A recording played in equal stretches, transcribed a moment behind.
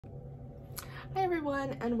Hi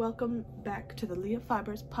everyone, and welcome back to the Leah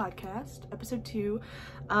Fibers podcast, episode 2.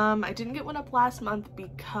 I didn't get one up last month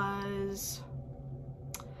because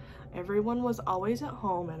everyone was always at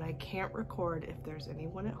home and I can't record if there's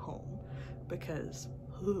anyone at home because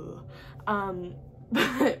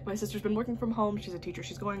but my sister's been working from home. She's a teacher.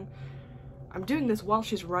 I'm doing this while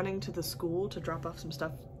she's running to the school to drop off some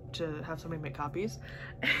stuff to have somebody make copies,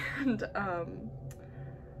 and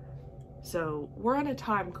so we're on a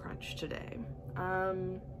time crunch today.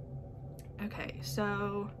 Okay,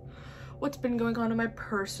 so what's been going on in my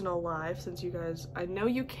personal life since you guys, I know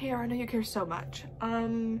you care so much.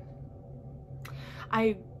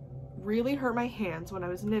 I really hurt my hands when I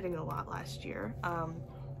was knitting a lot last year.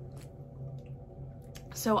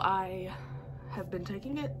 So I have been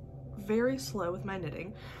taking it very slow with my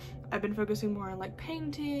knitting. I've been focusing more on like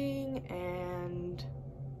painting, and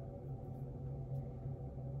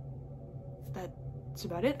that's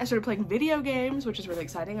about it. I started playing video games, which is really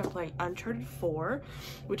exciting. I'm playing Uncharted 4,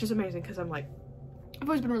 which is amazing because I've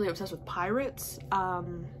always been really obsessed with pirates.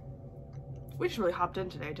 We just really hopped in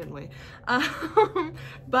today, didn't we?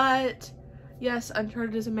 But yes,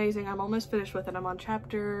 Uncharted is amazing. I'm almost finished with it. I'm on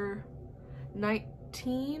chapter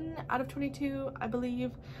 19 out of 22, I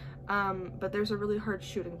believe. But there's a really hard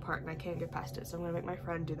shooting part and I can't get past it, so I'm gonna make my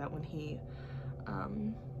friend do that when he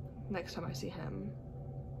next time I see him,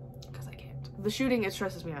 because I can't. The shooting, it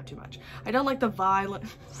stresses me out too much. I don't like the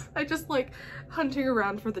violence. I just like hunting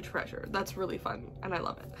around for the treasure. That's really fun and I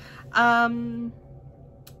love it.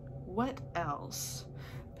 What else?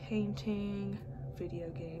 Painting, video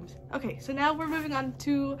games. Okay, so now we're moving on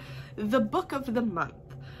to the book of the month.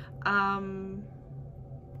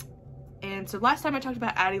 And so last time I talked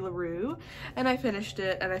about Addie LaRue, and I finished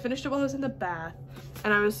it while I was in the bath,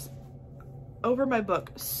 and I was over my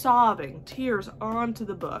book sobbing, tears onto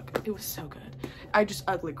the book. It was so good. I just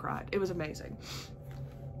ugly cried. It was amazing.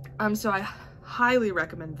 So I highly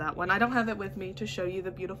recommend that one. I don't have it with me to show you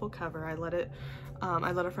the beautiful cover. I let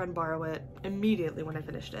a friend borrow it immediately when I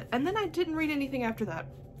finished it. And then I didn't read anything after that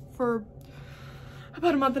for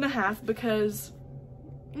about a month and a half because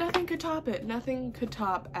nothing could top it. Nothing could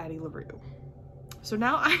top Addie LaRue. So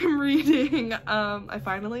now I'm reading, I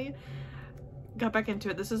finally got back into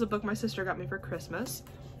it. This is a book my sister got me for Christmas.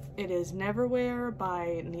 It is Neverwhere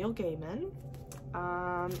by Neil Gaiman.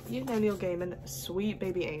 You know Neil Gaiman, sweet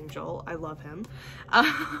baby angel. I love him.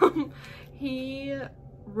 He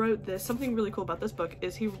wrote this. Something really cool about this book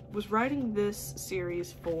is he was writing this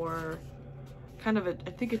series for kind of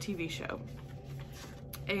I think a TV show.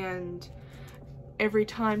 And every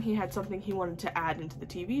time he had something he wanted to add into the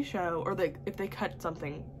TV show, or if they cut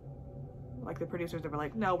something, like the producers, they were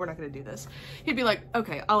like, no, we're not going to do this, he'd be like,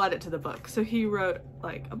 okay, I'll add it to the book. So he wrote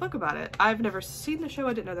like a book about it. I've never seen the show.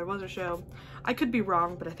 I didn't know there was a show. I could be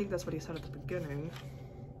wrong, but I think that's what he said at the beginning.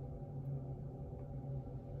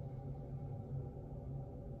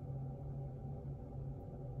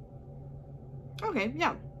 Okay,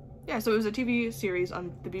 yeah. Yeah, so it was a TV series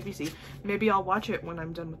on the BBC. Maybe I'll watch it when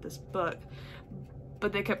I'm done with this book.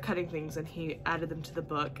 But they kept cutting things and he added them to the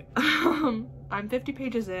book. I'm 50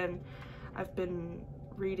 pages in. I've been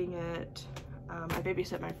reading it. I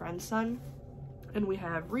babysit my friend's son, and we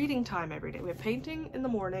have reading time every day. We have painting in the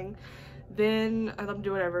morning, then I let him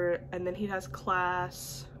do whatever, and then he has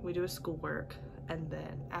class, we do his schoolwork, and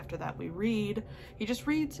then after that we read. He just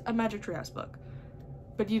reads a Magic Treehouse book.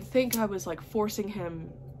 But you'd think I was like forcing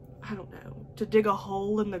him, I don't know, to dig a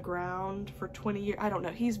hole in the ground for 20 years. I don't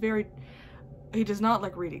know. He does not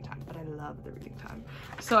like reading time, but I love the reading time.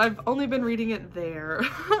 So I've only been reading it there.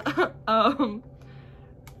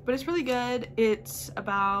 But it's really good. It's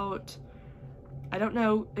about, I don't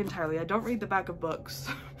know entirely. I don't read the back of books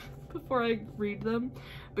before I read them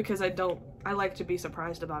because I like to be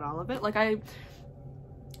surprised about all of it. Like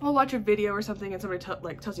I'll watch a video or something and somebody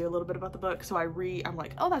tells you a little bit about the book, so I'm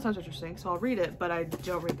like, oh, that sounds interesting, so I'll read it, but I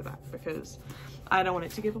don't read the back because I don't want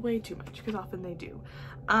it to give away too much, because often they do.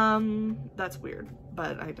 That's weird,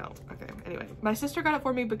 but I don't. Okay, anyway, my sister got it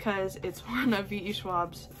for me because it's one of V.E.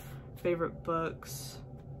 Schwab's favorite books,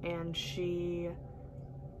 and she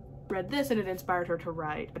read this and it inspired her to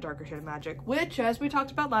write A Darker Shade of Magic, which, as we talked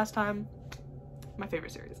about last time, my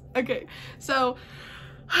favorite series. Okay, so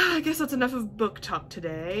I guess that's enough of book talk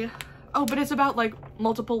today. Oh, but it's about like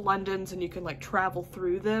multiple Londons and you can like travel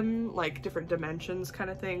through them, like different dimensions kind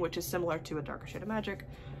of thing, which is similar to A Darker Shade of Magic.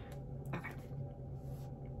 Okay.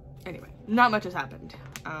 Anyway, not much has happened.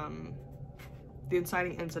 The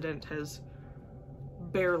inciting incident has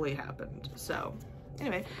barely happened. So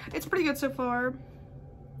anyway, it's pretty good so far.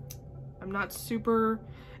 I'm not super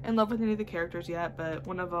in love with any of the characters yet, but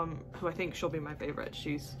one of them, who I think she'll be my favorite,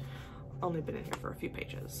 she's only been in here for a few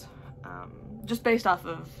pages. Just based off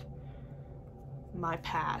of my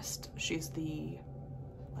past, she's the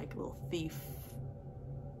like little thief,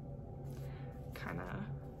 kind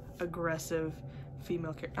of aggressive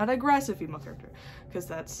female character. Not aggressive female character, because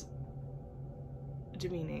that's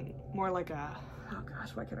demeaning. More like a, oh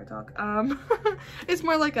gosh, why can't I talk? It's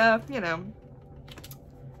more like a, you know,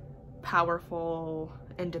 powerful,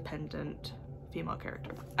 independent female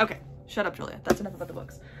character. Okay, shut up, Julia. That's enough about the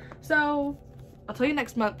books. So I'll tell you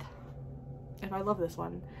next month if I love this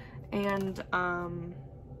one. And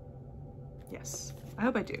yes, I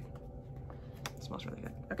hope I do. It smells really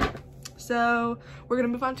good. Okay, so we're gonna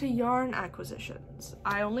move on to yarn acquisitions.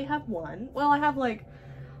 I only have one. Well, I have like,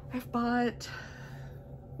 I've bought,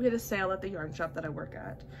 we had a sale at the yarn shop that I work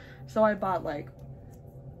at. So I bought like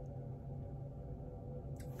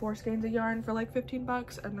 4 skeins of yarn for like 15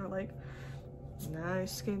 bucks, and they're like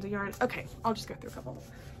nice skeins of yarn. Okay, I'll just go through a couple.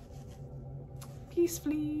 Peace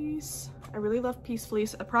Fleece. I really love Peace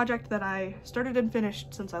Fleece, a project that I started and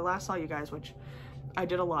finished since I last saw you guys, which I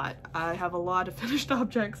did a lot. I have a lot of finished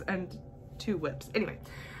objects and 2 whips. Anyway,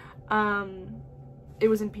 it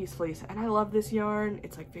was in Peace Fleece, and I love this yarn.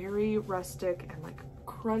 It's like very rustic and like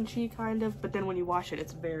crunchy kind of, but then when you wash it,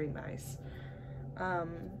 it's very nice.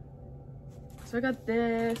 So I got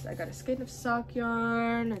this. I got a skein of sock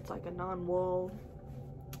yarn. It's like a non-wool,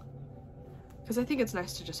 because I think it's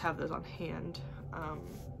nice to just have those on hand,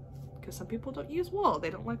 because some people don't use wool. They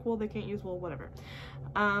don't like wool, they can't use wool, whatever.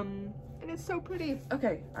 And it's so pretty.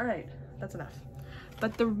 Okay, all right, that's enough.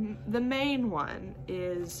 But the main one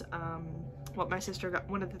is what my sister got,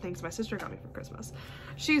 one of the things my sister got me for Christmas.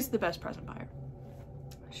 She's the best present buyer.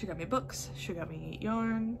 She got me books, she got me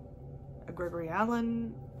yarn, a Gregory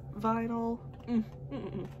Allen vinyl.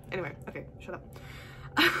 Anyway, okay, shut up.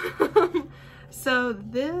 So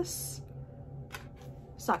this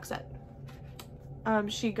sock set,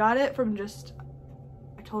 she got it from just,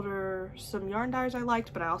 I told her some yarn dyers I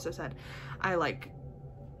liked, but I also said I like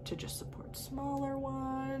to just support smaller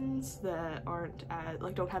ones that aren't as,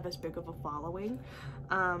 like, don't have as big of a following.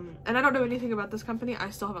 And I don't know anything about this company. I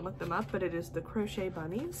still haven't looked them up, but it is the Crochet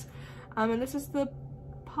Bunnies. And this is the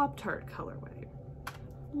Poptart colorway.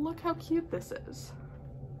 Look how cute this is.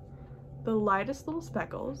 The lightest little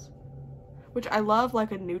speckles, which I love,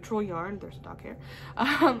 like a neutral yarn. There's a dog here.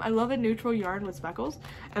 I love a neutral yarn with speckles,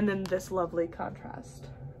 and then this lovely contrast.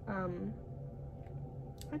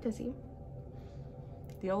 Hi, Dizzy.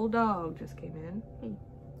 The old dog just came in.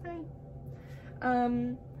 Hey.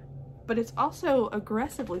 Hi. But it's also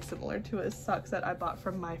aggressively similar to a sock set I bought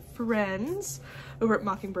from my friends over at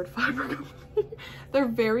Mockingbird Fiber Company. They're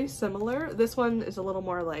very similar. This one is a little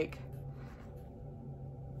more like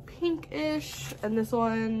pinkish, and this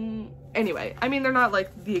one, anyway, I mean, they're not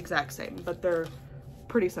like the exact same, but they're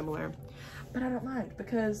pretty similar. But I don't mind,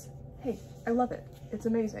 because hey, I love it. It's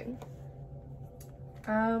amazing.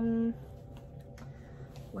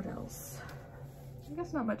 What else? I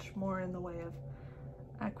guess not much more in the way of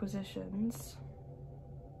acquisitions.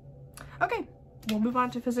 Okay, we'll move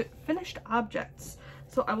on to finished objects.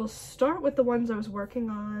 So I will start with the ones I was working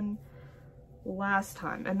on last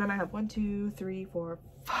time, and then I have 1, 2, 3, 4,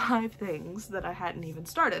 5 things that I hadn't even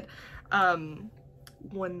started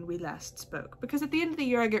when we last spoke, because at the end of the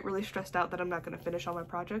year I get really stressed out that I'm not going to finish all my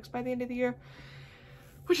projects by the end of the year,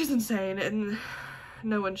 which is insane, and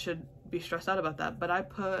no one should be stressed out about that. But I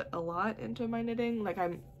put a lot into my knitting. Like,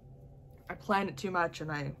 I plan it too much,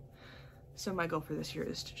 and so my goal for this year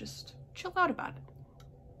is to just chill out about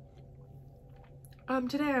it.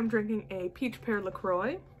 Today I'm drinking a peach pear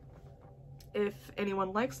LaCroix. If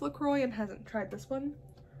anyone likes LaCroix and hasn't tried this one,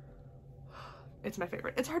 it's my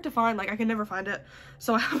favorite. It's hard to find, like I can never find it,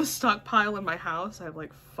 so I have a stockpile in my house. I have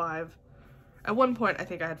like 5, at one point I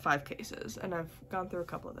think I had 5 cases, and I've gone through a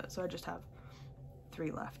couple of those, so I just have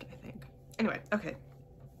 3 left, I think. Anyway, okay,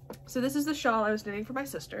 so this is the shawl I was knitting for my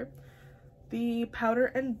sister. The Powder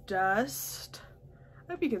and Dust,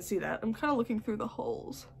 I hope you can see that. I'm kind of looking through the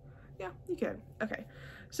holes. Yeah, you can. Okay,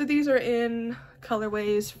 so these are in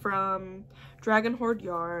colorways from Dragon Hoard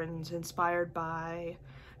yarns, inspired by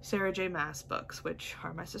Sarah J. Maas books, which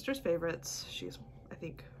are my sister's favorites. She's, I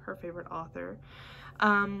think, her favorite author.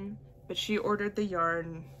 But she ordered the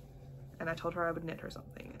yarn, and I told her I would knit her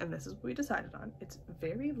something, and this is what we decided on. It's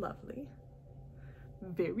very lovely,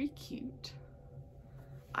 very cute.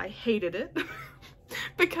 I hated it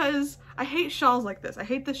because I hate shawls like this. I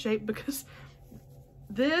hate the shape because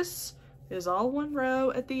this is all one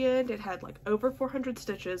row at the end. It had like over 400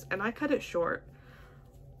 stitches, and I cut it short.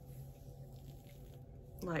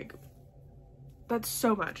 Like, that's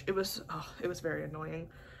so much. It was very annoying.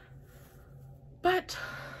 But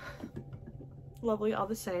lovely all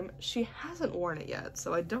the same. She hasn't worn it yet,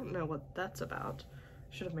 so I don't know what that's about.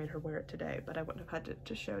 Should have made her wear it today, but I wouldn't have had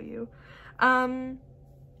to show you.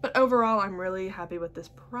 But overall, I'm really happy with this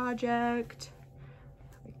project.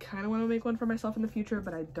 I kind of want to make one for myself in the future,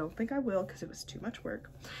 but I don't think I will because it was too much work.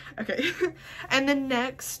 Okay, and then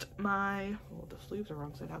next, oh, the sleeves are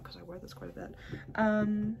wrong side out because I wear this quite a bit.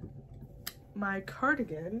 My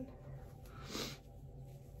cardigan,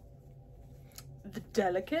 The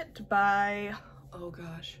Delicate by, oh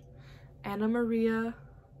gosh, Anna Maria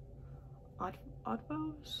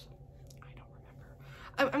Oddvos? I don't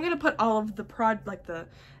remember. I'm gonna put all of the the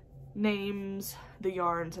names, the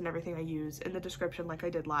yarns, and everything I use in the description like I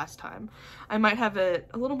did last time. I might have it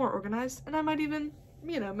a little more organized, and I might even,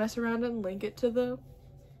 you know, mess around and link it to the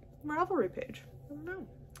Ravelry page. I don't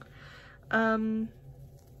know.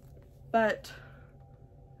 But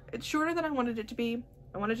it's shorter than I wanted it to be.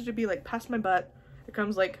 I wanted it to be like past my butt. It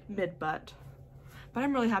comes like mid-butt. But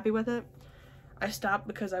I'm really happy with it. I stopped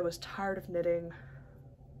because I was tired of knitting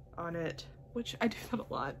on it, which I do that a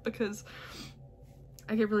lot because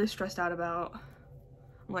I get really stressed out about,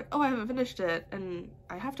 I'm like, oh, I haven't finished it, and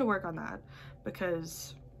I have to work on that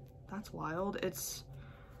because that's wild. It's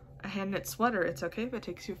a hand knit sweater. It's okay if it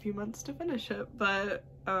takes you a few months to finish it, but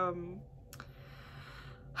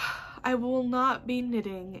I will not be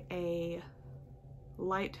knitting a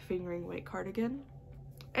light fingering weight cardigan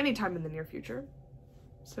anytime in the near future.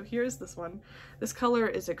 So here's this one. This color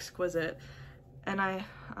is exquisite, and I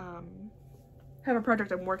have a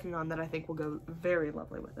project I'm working on that I think will go very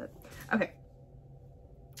lovely with it. Okay,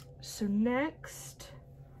 so next,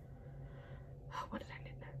 what did I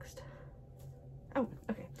knit next? Oh,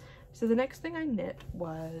 okay. So the next thing I knit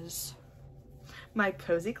was my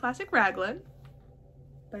Cozy Classic Raglan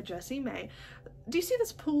by Jessie May. Do you see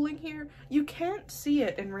this pooling here? You can't see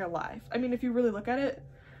it in real life. I mean, if you really look at it,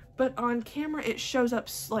 but on camera it shows up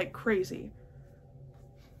like crazy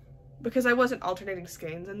because I wasn't alternating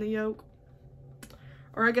skeins in the yoke.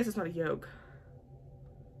 Or I guess it's not a yoke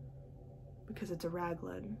because it's a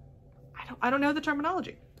raglan. I don't know the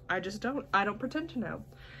terminology. I just don't. I don't pretend to know.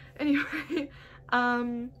 Anyway,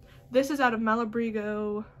 this is out of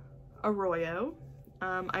Malabrigo Arroyo.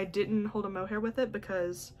 I didn't hold a mohair with it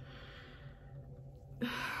because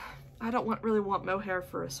I don't really want mohair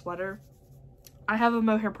for a sweater. I have a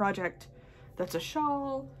mohair project that's a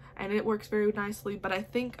shawl and it works very nicely, but I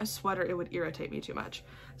think a sweater, it would irritate me too much.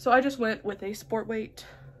 So I just went with a sport weight.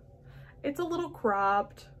 It's a little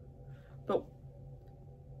cropped, but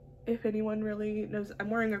if anyone really knows,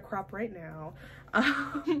 I'm wearing a crop right now.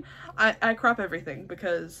 I crop everything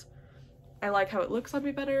because I like how it looks on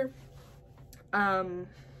me better.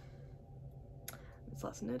 It's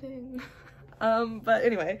less knitting. But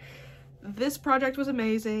anyway, this project was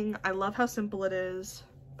amazing. I love how simple it is,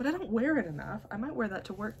 but I don't wear it enough. I might wear that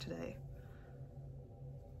to work today.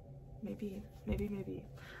 Maybe.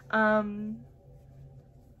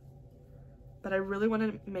 But I really want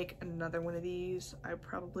to make another one of these. I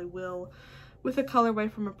probably will, with a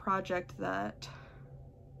colorway from a project that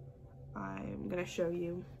I'm gonna show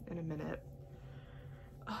you in a minute.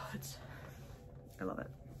 Oh, I love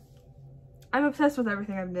it. I'm obsessed with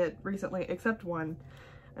everything I've knit recently except one,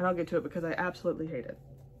 and I'll get to it because I absolutely hate it.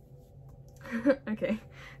 Okay,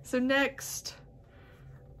 so next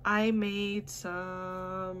I made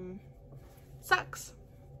some socks.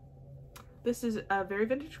 This is a very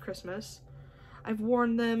vintage Christmas. I've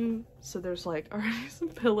worn them, so there's like already some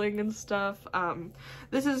pilling and stuff.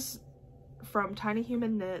 This is from Tiny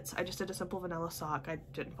Human Knits. I just did a simple vanilla sock. I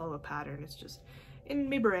didn't follow a pattern. It's just in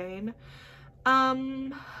my brain.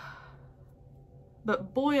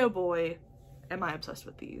 But boy oh boy am I obsessed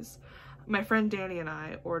with these. My friend Danny and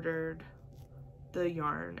I ordered the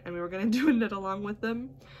yarn and we were gonna do a knit along with them,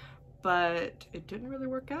 but it didn't really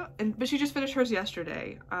work out. But she just finished hers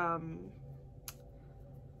yesterday.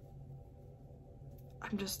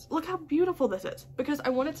 Look how beautiful this is, because I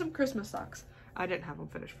wanted some Christmas socks. I didn't have them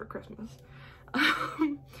finished for Christmas.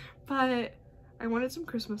 But I wanted some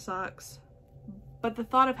Christmas socks, but the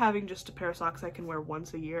thought of having just a pair of socks I can wear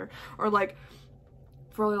once a year, or like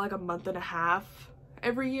for only like a month and a half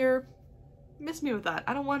every year, miss me with that.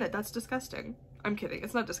 I don't want it. That's disgusting. I'm kidding.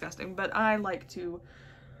 It's not disgusting, but I like to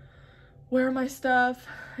wear my stuff,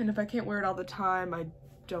 and if I can't wear it all the time, I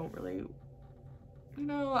don't really, you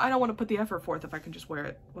know, I don't want to put the effort forth if I can just wear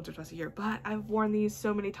it once or twice a year. But I've worn these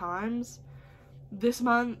so many times this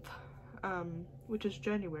month, which is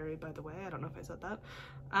January, by the way. I don't know if I said that.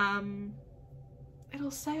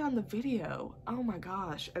 It'll say on the video. Oh my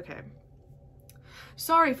gosh. Okay.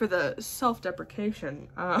 Sorry for the self-deprecation.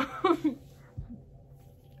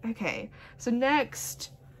 Okay, so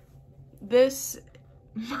next this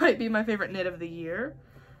might be my favorite knit of the year.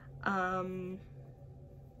 I'm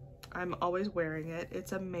always wearing it.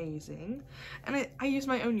 It's amazing. And I use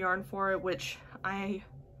my own yarn for it, which I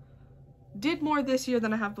did more this year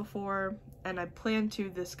than I have before, and I plan to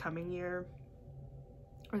this coming year,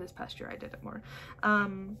 or this past year I did it more.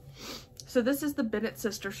 So this is the Bennet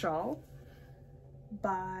Sister Shawl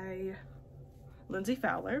by Lindsay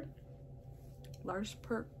Fowler. Lars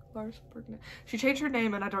Perkner. She changed her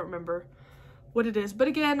name and I don't remember what it is, but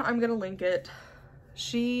again, I'm gonna link it.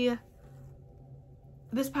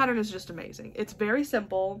 This pattern is just amazing. It's very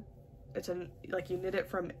simple. It's like you knit it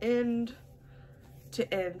from end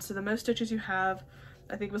to end. So the most stitches you have,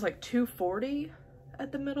 I think, was like 240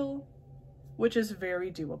 at the middle, which is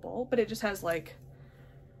very doable, but it just has like,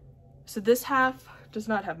 so this half does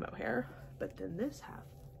not have mohair, but then this half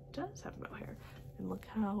does have mohair. And look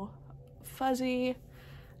how fuzzy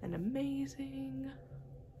and amazing.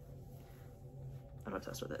 I'm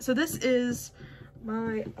obsessed with it. So this is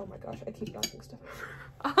my, oh my gosh, I keep knocking stuff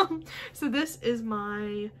over. So this is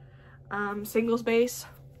my singles base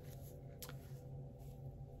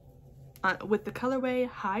with the colorway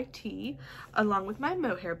High Tea, along with my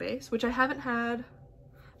mohair base, which I haven't had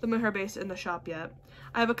the mohair base in the shop yet.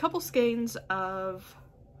 I have a couple skeins of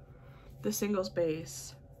the singles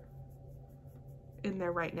base in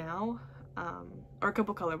there right now, or a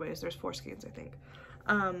couple colorways. There's 4 skeins, I think.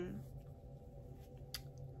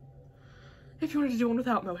 If you wanted to do one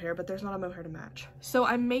without mohair, but there's not a mohair to match. So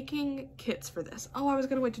I'm making kits for this. Oh, I was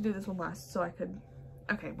gonna wait to do this one last so I could,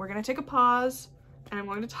 okay, we're gonna take a pause and I'm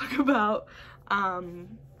going to talk about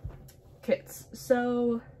kits.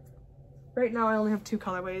 So right now I only have 2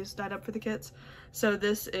 colorways dyed up for the kits. So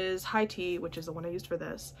this is High Tea, which is the one I used for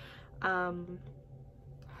this. But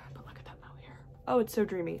look at that mohair. Oh, it's so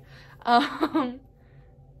dreamy. So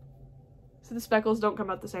the speckles don't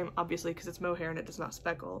come out the same, obviously, because it's mohair and it does not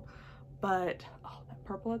speckle. But, oh, that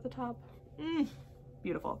purple at the top,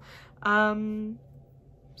 beautiful.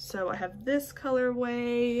 So I have this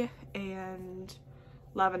colorway and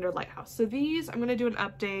Lavender Lighthouse. So these, I'm gonna do an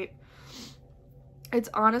update. It's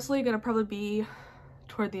honestly gonna probably be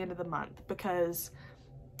toward the end of the month, because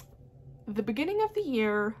the beginning of the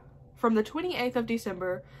year, from the 28th of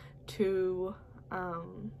December to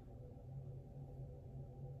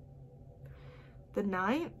the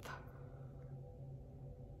 9th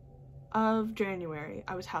of January,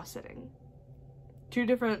 I was house sitting. 2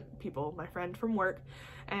 different people, my friend from work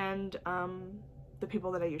and the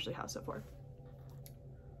people that I usually house sit for.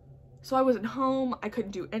 So I wasn't home, I couldn't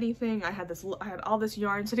do anything. I had all this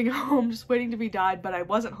yarn sitting at home just waiting to be dyed, but I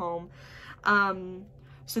wasn't home.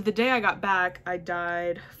 So the day I got back, I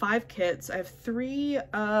dyed 5 kits. I have 3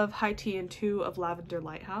 of High Tea and 2 of Lavender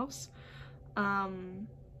Lighthouse. And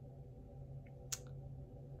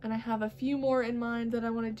I have a few more in mind that I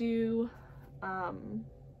want to do, but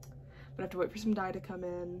I have to wait for some dye to come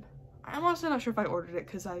in. I'm also not sure if I ordered it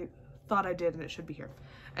because I thought I did and it should be here.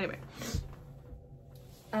 Anyway.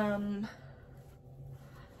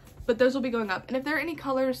 But those will be going up. And if there are any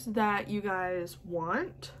colors that you guys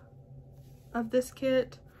want of this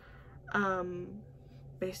kit,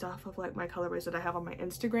 based off of like my colorways that I have on my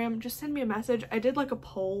Instagram, just send me a message. I did like a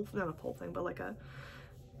poll, not a poll thing, but like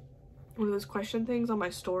one of those question things on my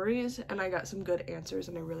stories, and I got some good answers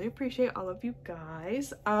and I really appreciate all of you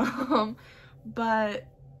guys. But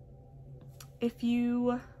if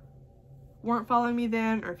you weren't following me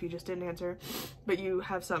then, or if you just didn't answer, but you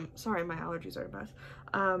have some, sorry, my allergies are a mess.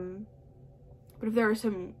 But if there are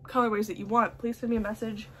some colorways that you want, please send me a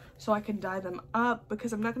message so I can dye them up,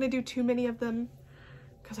 because I'm not going to do too many of them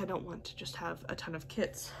because I don't want to just have a ton of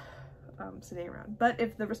kits sitting around. But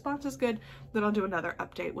if the response is good, then I'll do another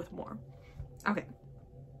update with more. Okay.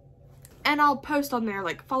 And I'll post on there,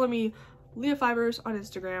 like, follow me, Leah Fibers on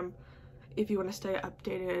Instagram, if you want to stay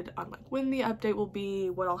updated on like when the update will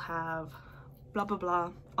be, what I'll have, blah blah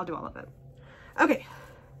blah. I'll do all of it. Okay.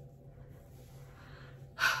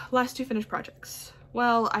 Last 2 finished projects.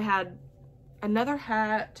 Well, I had another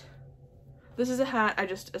hat. This is a hat,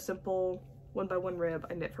 a simple 1x1 rib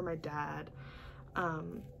I knit for my dad.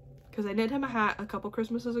 Because I knit him a hat a couple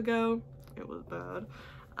Christmases ago. It was bad.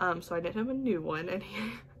 So I knit him a new one, and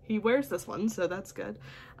he wears this one, so that's good.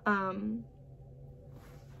 And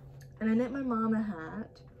I knit my mom a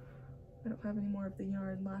hat. I don't have any more of the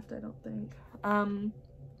yarn left, I don't think.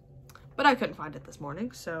 But I couldn't find it this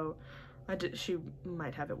morning, so she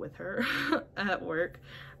might have it with her at work.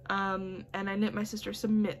 And I knit my sister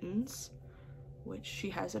some mittens, which she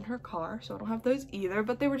has in her car, so I don't have those either,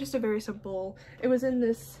 but they were just a very simple, it was in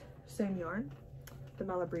this same yarn, the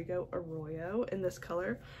Malabrigo Arroyo, in this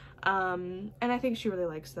color. And I think she really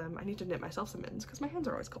likes them. I need to knit myself some mittens because my hands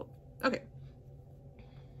are always cold. Okay.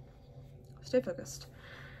 Stay focused.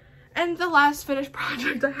 And the last finished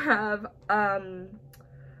project I have, I'm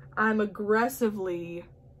aggressively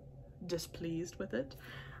displeased with it.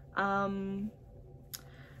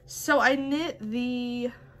 So I knit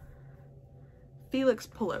the Felix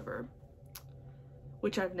pullover,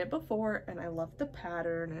 which I've knit before, and I love the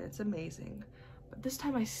pattern and it's amazing. But this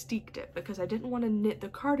time I steeked it because I didn't want to knit the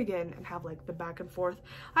cardigan and have like the back and forth.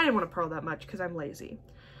 I didn't want to purl that much because I'm lazy.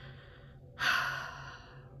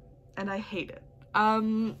 And I hate it.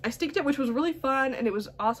 I steeked it, which was really fun and it was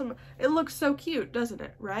awesome. It looks so cute, doesn't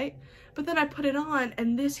it, right? But then I put it on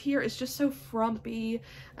and this here is just so frumpy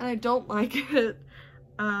and I don't like it.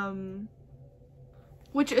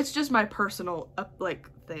 Which it's just my personal like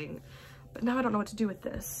thing. But now I don't know what to do with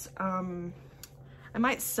this. I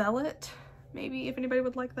might sell it, maybe, if anybody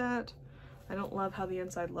would like that. I don't love how the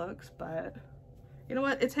inside looks, but you know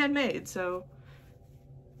what? It's handmade, so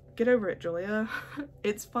get over it, Julia.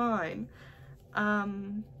 It's fine. But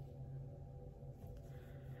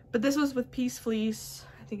this was with Peace Fleece,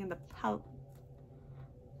 I think in the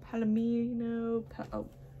Polomino,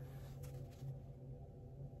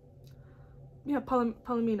 yeah,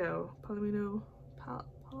 Polomino,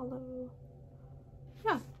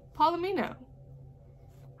 yeah, Polomino,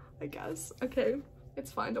 I guess. Okay,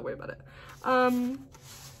 it's fine, don't worry about it.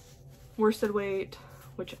 Worsted weight,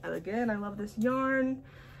 which again, I love this yarn.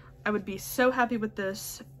 I would be so happy with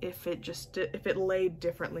this if it laid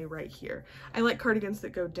differently right here. I like cardigans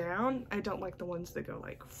that go down. I don't like the ones that go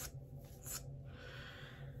like,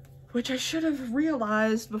 which I should have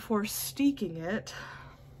realized before steeking it.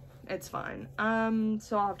 It's fine.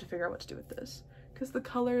 So I'll have to figure out what to do with this because the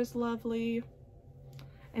color is lovely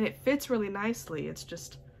and it fits really nicely. It's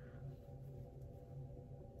just,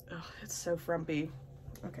 oh, it's so frumpy.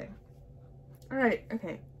 Okay. All right.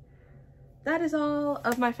 Okay. That is all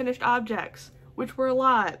of my finished objects, which were a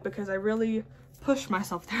lot because I really pushed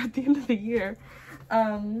myself there at the end of the year.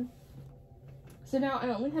 So now I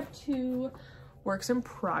only have 2 works in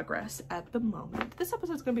progress at the moment. This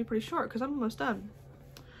episode's gonna be pretty short because I'm almost done.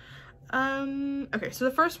 Okay, so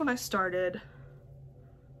the first one I started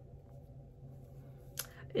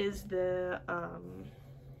is the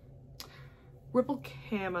Ripple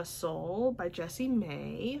Camisole by Jessie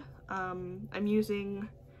May. I'm using,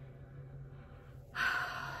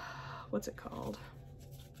 what's it called?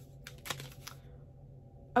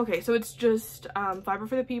 Okay, so it's just Fiber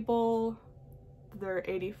for the People. They're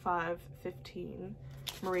 85/15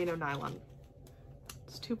 merino nylon.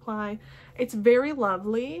 It's 2-ply. It's very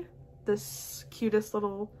lovely. This cutest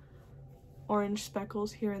little orange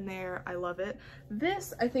speckles here and there. I love it.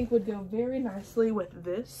 This I think would go very nicely with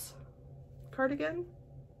this cardigan.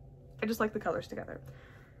 I just like the colors together.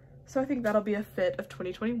 So I think that'll be a fit of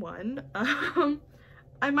 2021.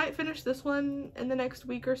 I might finish this one in the next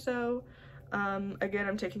week or so. Again,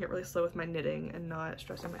 I'm taking it really slow with my knitting and not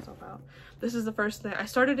stressing myself out. This is the first thing. I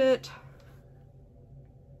started it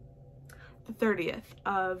the 30th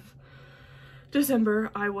of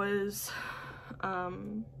December. I was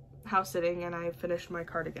house sitting and I finished my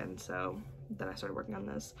cardigan, so then I started working on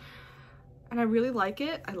this. And I really like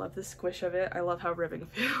it. I love the squish of it. I love how ribbing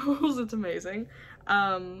feels. It's amazing.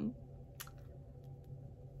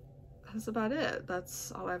 That's about it.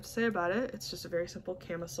 That's all I have to say about it. It's just a very simple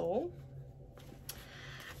camisole.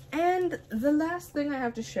 And the last thing I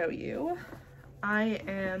have to show you, I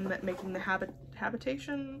am making the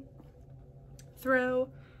habitation throw,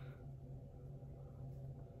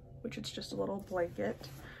 which is just a little blanket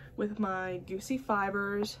with my Goosey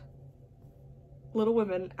Fibers Little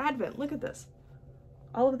Women Advent. Look at this.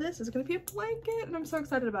 All of this is going to be a blanket and I'm so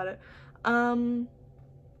excited about it.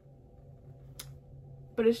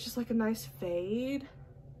 But it's just like a nice fade.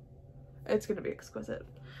 It's going to be exquisite.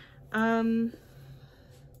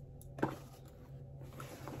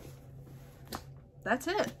 That's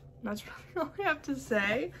it. That's really all I have to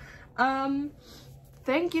say.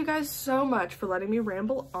 Thank you guys so much for letting me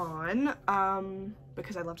ramble on,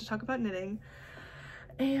 because I love to talk about knitting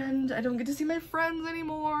and I don't get to see my friends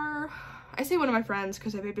anymore. I see one of my friends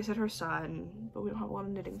because I babysit her son, but we don't have a lot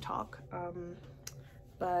of knitting talk.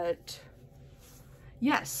 But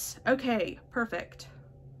yes, okay, perfect.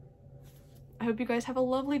 I hope you guys have a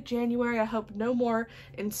lovely January. I hope no more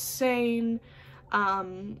insane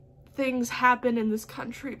things happen in this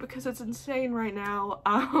country because it's insane right now.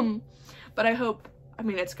 But I hope, I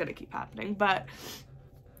mean, it's gonna keep happening, but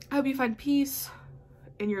I hope you find peace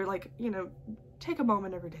and you're like, you know, take a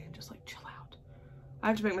moment every day and just like chill out. I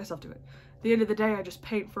have to make myself do it. the end of the day, I just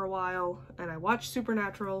paint for a while, and I watch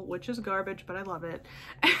Supernatural, which is garbage, but I love it,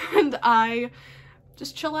 and I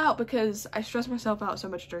just chill out because I stress myself out so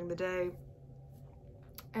much during the day,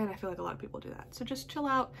 and I feel like a lot of people do that. So just chill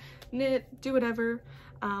out, knit, do whatever.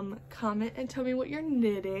 Comment and tell me what you're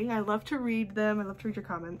knitting. I love to read them. I love to read your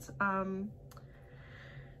comments.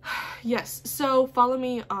 Yes, so follow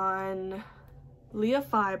me on Leah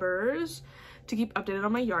Fibers to keep updated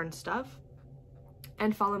on my yarn stuff,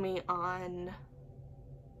 and follow me on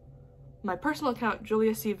my personal account,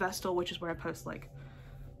 Julia C. Vestal, which is where I post like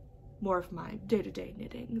more of my day-to-day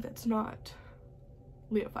knitting that's not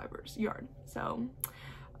Leah Fibers yarn. So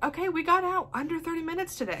okay, we got out under 30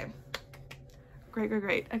 minutes today.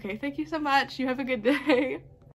 Great. Okay, thank you so much. You have a good day.